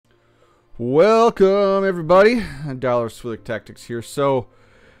Welcome, everybody. Dollar Swillick Tactics here. So,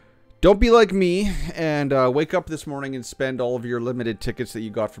 don't be like me and wake up this morning and spend all of your limited tickets that you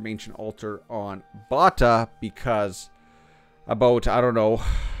got from Ancient Altar on Bata, because about, I don't know,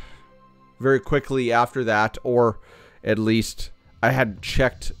 very quickly after that, or at least I had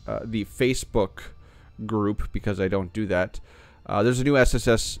checked the Facebook group, because I don't do that. There's a new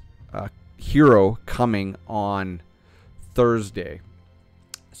SSS hero coming on Thursday.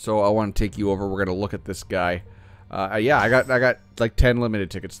 So I want to take you over. We're going to look at this guy. Yeah, I got like 10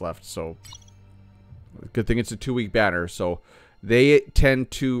 limited tickets left. So good thing it's a 2-week banner. So they tend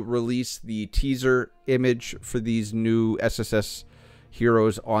to release the teaser image for these new SSS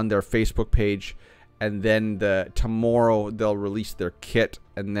heroes on their Facebook page, and then tomorrow they'll release their kit,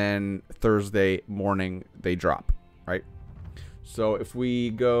 and then Thursday morning they drop, right? So if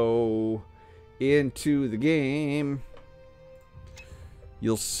we go into the game,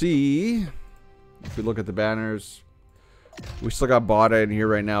 you'll see, if we look at the banners, we still got Bata in here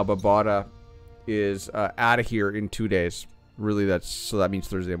right now, but Bata is out of here in 2 days. Really, that means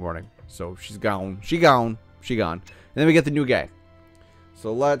Thursday morning. So she's gone. She gone. And then we get the new guy.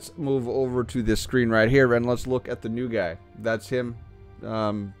 So let's move over to this screen right here, and let's look at the new guy. That's him.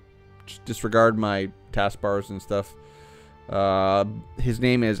 Just disregard my taskbars and stuff. His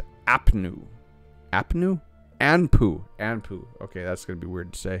name is APnu. APnu? ANPU. Okay, that's going to be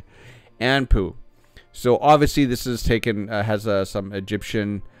weird to say. ANPU. So obviously this is taken, has some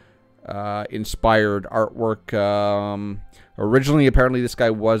Egyptian inspired artwork. Originally, apparently this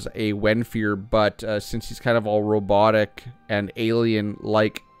guy was a Wenfir, but since he's kind of all robotic and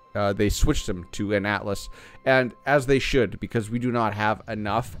alien-like, they switched him to an Atlas. And as they should, because we do not have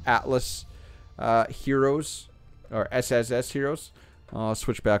enough Atlas heroes, or SSS heroes. I'll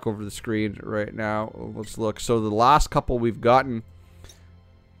switch back over to the screen right now. Let's look. So the last couple we've gotten,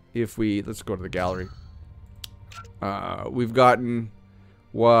 let's go to the gallery. We've gotten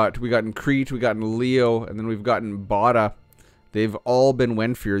what? We gotten Crete, we gotten Leo, and then we've gotten Bata. They've all been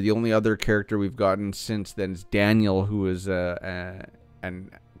Wenfir. The only other character we've gotten since then is Daniel, who is an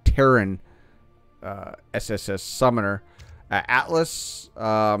Terran SSS summoner. Atlas,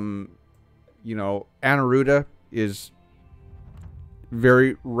 you know, Anaruda is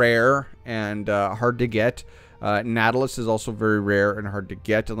very rare and hard to get. Nautilus is also very rare and hard to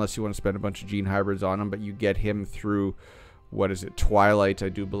get, unless you want to spend a bunch of gene hybrids on him, but you get him through, what is it, Twilight, I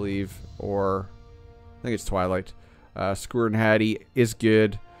do believe, or I think it's Twilight. Squir and Hattie is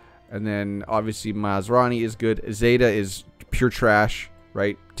good, and then obviously Mazrani is good. Zeta is pure trash,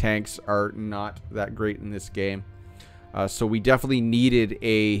 right? Tanks are not that great in this game. So we definitely needed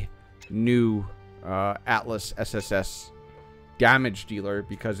a new Atlas SSS damage dealer,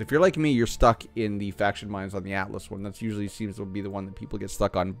 because if you're like me, you're stuck in the faction mines on the Atlas one. That's usually seems to be the one that people get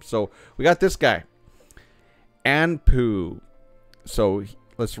stuck on. So we got this guy, ANPU. So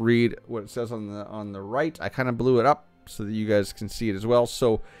let's read what it says on the right. I kind of blew it up so that you guys can see it as well.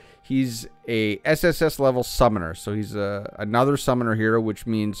 So he's a SSS level summoner. So he's another summoner hero, which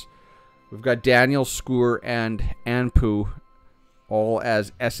means we've got Daniel, Squir, and ANPU all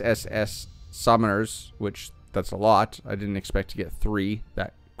as SSS summoners, which that's a lot. I didn't expect to get 3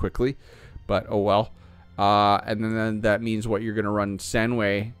 that quickly, but oh well. And then that means what you're going to run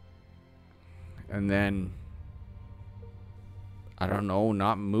Senway, and then I don't know,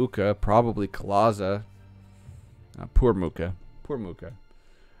 not Muka, probably Kalaza. Poor Muka.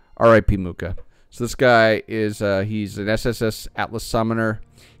 R.I.P. Muka. So this guy is he's an SSS Atlas summoner.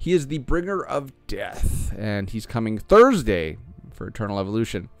 He is the bringer of death, and he's coming Thursday for Eternal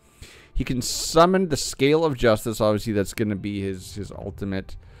Evolution. He can summon the Scale of Justice. Obviously, that's going to be his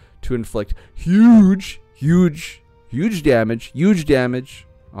ultimate, to inflict huge damage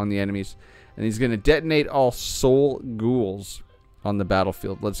on the enemies. And he's going to detonate all soul ghouls on the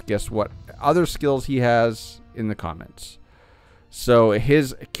battlefield. Let's guess what other skills he has in the comments. So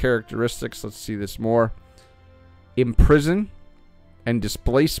his characteristics, let's see this more. Imprison and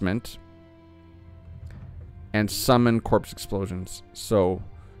Displacement and Summon Corpse Explosions. So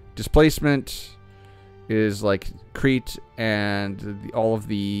Displacement is like Crete and all of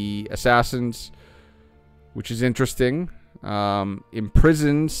the assassins, which is interesting.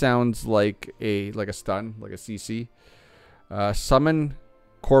 Imprison sounds like a stun, like a CC. Summon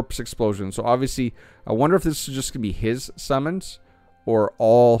Corpse Explosion. So obviously, I wonder if this is just gonna be his summons or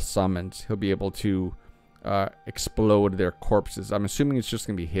all summons. He'll be able to explode their corpses. I'm assuming it's just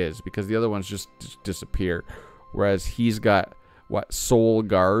gonna be his, because the other ones just disappear. Whereas he's got, what, soul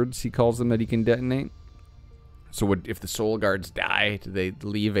guards, he calls them, that he can detonate. So if the soul guards die, do they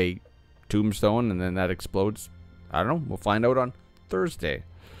leave a tombstone and then that explodes? I don't know. We'll find out on Thursday.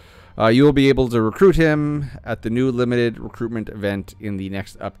 You will be able to recruit him at the new limited recruitment event in the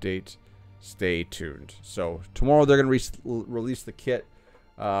next update. Stay tuned. So tomorrow they're going to release the kit,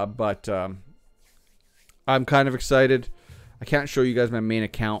 but I'm kind of excited. I can't show you guys my main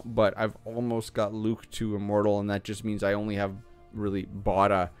account, but I've almost got Luke to Immortal, and that just means I only have really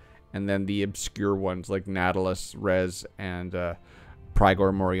Bada and then the obscure ones like Nautilus, Rez, and Prigor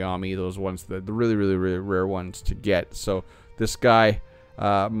Moriami. Those ones, the really, really, really rare ones to get. So this guy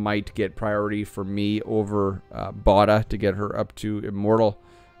might get priority for me over Bada to get her up to Immortal.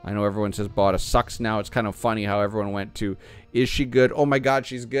 I know everyone says Bada sucks now. It's kind of funny how everyone went to, is she good? Oh my god,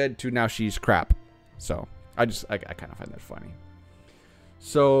 she's good, to now she's crap. So I kind of find that funny.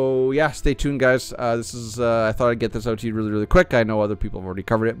 So yeah, stay tuned, guys. This is I thought I'd get this out to you really, really quick. I know other people have already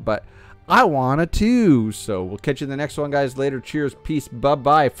covered it, but I wanted to. So we'll catch you in the next one, guys. Later. Cheers. Peace.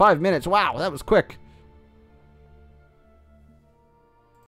 Bye-bye. 5 minutes. Wow, that was quick.